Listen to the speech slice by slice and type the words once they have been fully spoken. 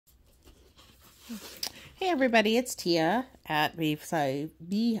Hey everybody, it's Tia at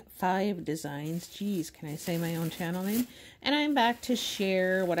B5 Designs. Geez, can I say my own channel name? And I'm back to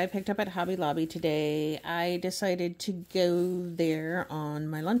share what I picked up at Hobby Lobby today. I decided to go there on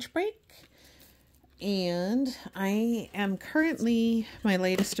my lunch break. And I am currently my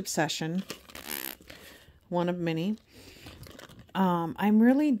latest obsession, one of many. I'm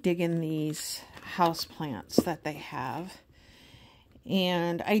really digging these house plants that they have.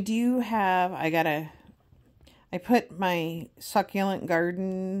 And I put my succulent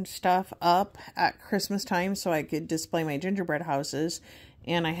garden stuff up at Christmas time so I could display my gingerbread houses,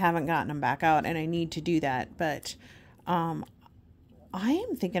 and I haven't gotten them back out, and I need to do that. But I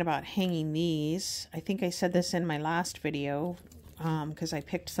am thinking about hanging these. I think I said this in my last video because I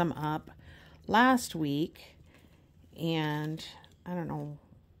picked some up last week, and I don't know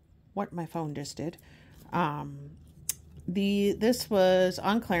what my phone just did. This was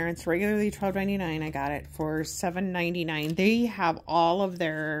on clearance, regularly $12.99. I got it for $7.99. They have all of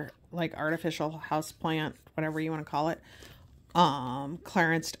their like artificial house plant, whatever you want to call it,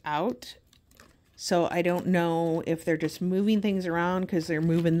 clearanced out. So I don't know if they're just moving things around because they're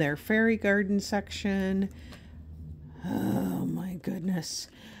moving their fairy garden section. Oh my goodness.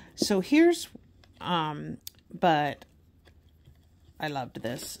 So here's, but I loved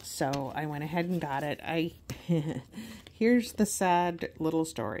this, so I went ahead and got it. Here's the sad little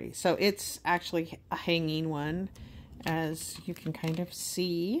story. So it's actually a hanging one, as you can kind of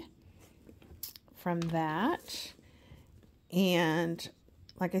see from that. And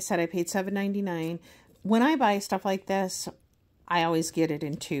like I said, I paid $7.99. When I buy stuff like this, I always get it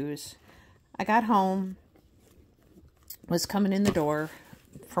in twos. I got home, was coming in the door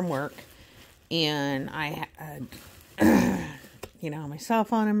from work, and I had my cell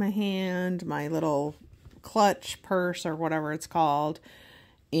phone in my hand, my little clutch purse or whatever it's called,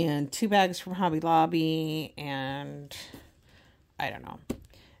 and 2 bags from Hobby Lobby, and I don't know.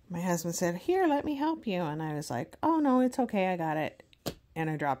 My husband said, "Here, let me help you." And I was like, "Oh no, it's okay, I got it." And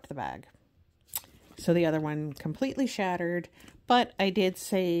I dropped the bag. So the other one completely shattered, but I did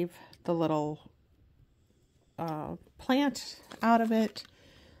save the little plant out of it.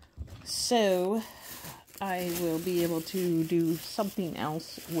 So I will be able to do something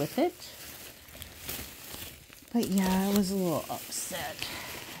else with it. But yeah, I was a little upset.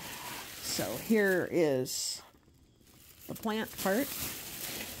 So here is the plant part.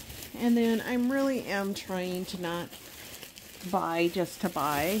 And then I really am trying to not buy just to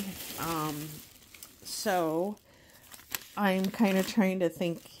buy. So I'm kind of trying to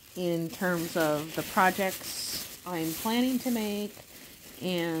think in terms of the projects I'm planning to make.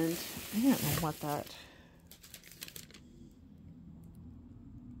 And I don't know what that...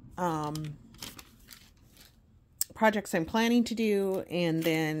 projects I'm planning to do, and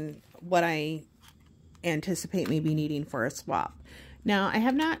then what I anticipate maybe needing for a swap. Now, I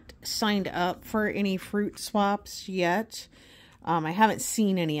have not signed up for any fruit swaps yet. I haven't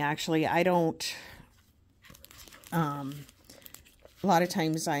seen any, actually. I don't, a lot of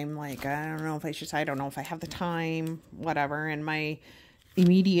times I'm like, I don't know if I should, I don't know if I have the time, whatever. And my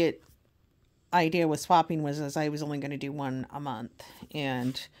immediate idea with swapping was as I was only going to do one a month,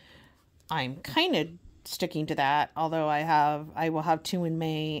 and I'm kind of sticking to that, although I will have 2 in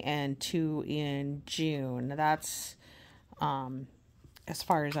May and 2 in June. That's as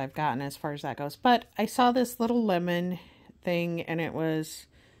far as I've gotten as far as that goes. But I saw this little lemon thing, and it was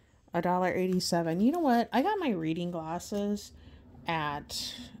 $1.87. You know what? I got my reading glasses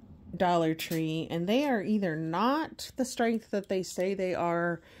at Dollar Tree, and they are either not the strength that they say they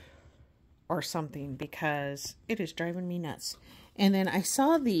are or something, because it is driving me nuts. And then I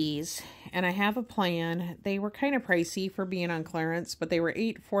saw these, and I have a plan. They were kind of pricey for being on clearance, but they were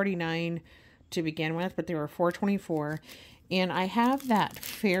 $8.49 to begin with, but they were $4.24. And I have that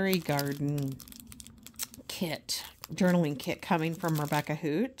fairy garden kit, journaling kit, coming from Rebecca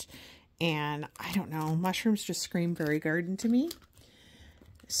Hoot. And I don't know, mushrooms just scream fairy garden to me.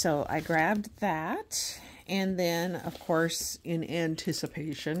 So I grabbed that. And then, of course, in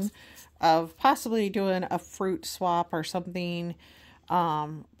anticipation of possibly doing a fruit swap or something,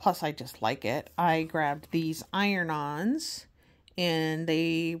 plus I just like it, I grabbed these iron-ons, and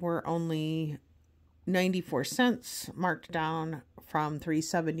they were only 94 cents, marked down from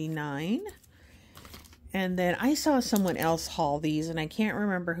 $3.79. And then I saw someone else haul these, and I can't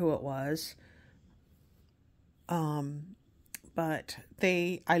remember who it was, but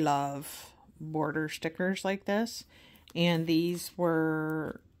I love border stickers like this, and these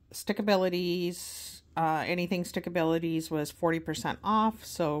were Stickabilities. Anything Stickabilities was 40% off,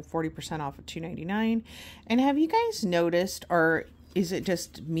 so 40% off of $2.99. And have you guys noticed, or is it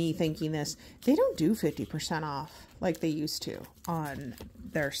just me thinking this? They don't do 50% off like they used to on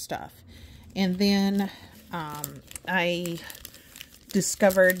their stuff. And then I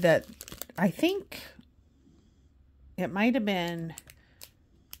discovered that I think it might have been,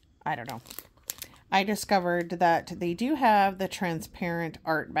 I don't know. I discovered that they do have the transparent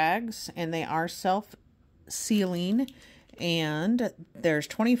art bags, and they are self-sealing, and there's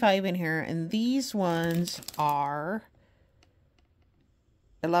 25 in here, and these ones are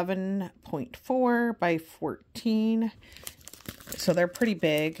 11.4 by 14, so they're pretty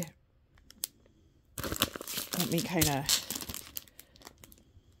big. Let me kind of,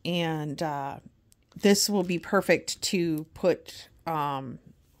 and this will be perfect to put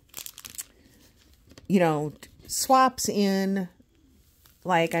you know, swaps in,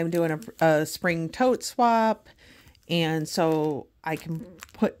 like I'm doing a spring tote swap, and so I can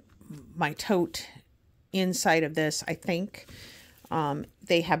put my tote inside of this, I think.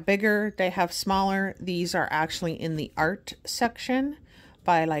 They have bigger, they have smaller. These are actually in the art section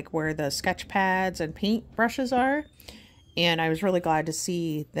by like where the sketch pads and paint brushes are. And I was really glad to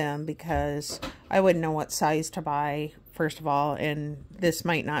see them because I wouldn't know what size to buy, first of all, and this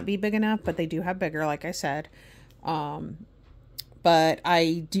might not be big enough, but they do have bigger, like I said. But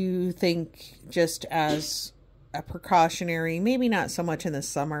I do think, just as a precautionary, maybe not so much in the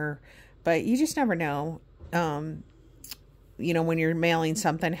summer, but you just never know. You know, when you're mailing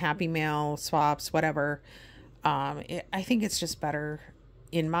something, Happy Mail, swaps, whatever, I think it's just better,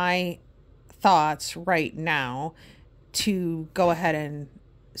 in my thoughts right now, to go ahead and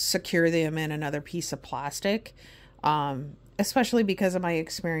secure them in another piece of plastic, especially because of my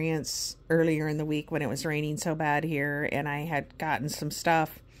experience earlier in the week when it was raining so bad here, and I had gotten some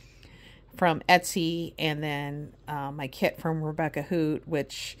stuff from Etsy, and then my kit from Rebecca Hoot,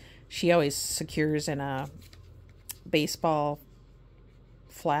 which she always secures in a baseball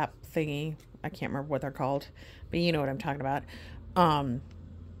flap thingy. I can't remember what they're called, but you know what I'm talking about.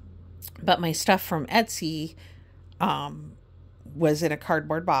 But my stuff from Etsy was in a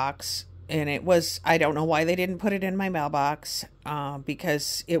cardboard box, and it was, I don't know why they didn't put it in my mailbox,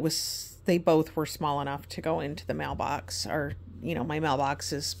 because it was, they both were small enough to go into the mailbox, or, you know, my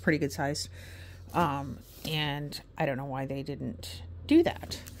mailbox is pretty good size. And I don't know why they didn't do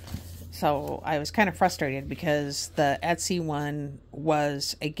that. So I was kind of frustrated because the Etsy one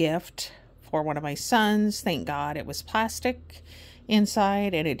was a gift for one of my sons. Thank God it was plastic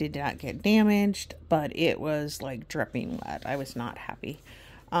inside and it did not get damaged, but it was like dripping wet. I was not happy.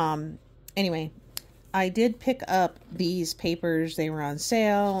 Anyway, I did pick up these papers. They were on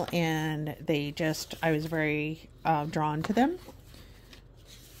sale, and they just, I was very drawn to them.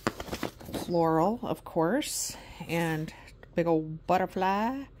 Floral, of course, and big old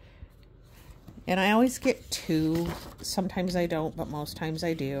butterfly. And I always get two. Sometimes I don't, but most times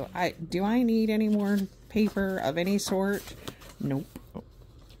I do. Do I need any more paper of any sort? Nope.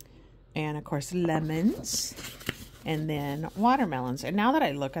 And of course, lemons. And then watermelons. And now that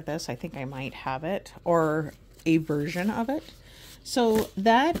I look at this, I think I might have it, or a version of it. So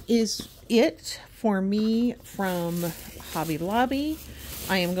that is it for me from Hobby Lobby.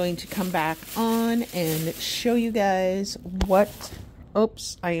 I am going to come back on and show you guys what...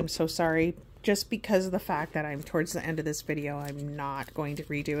 Oops, I am so sorry. Just because of the fact that I'm towards the end of this video, I'm not going to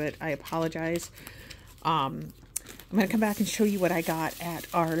redo it. I apologize. I'm going to come back and show you what I got at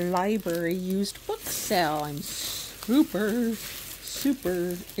our library used book sale. I'm super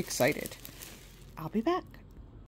excited. I'll be back.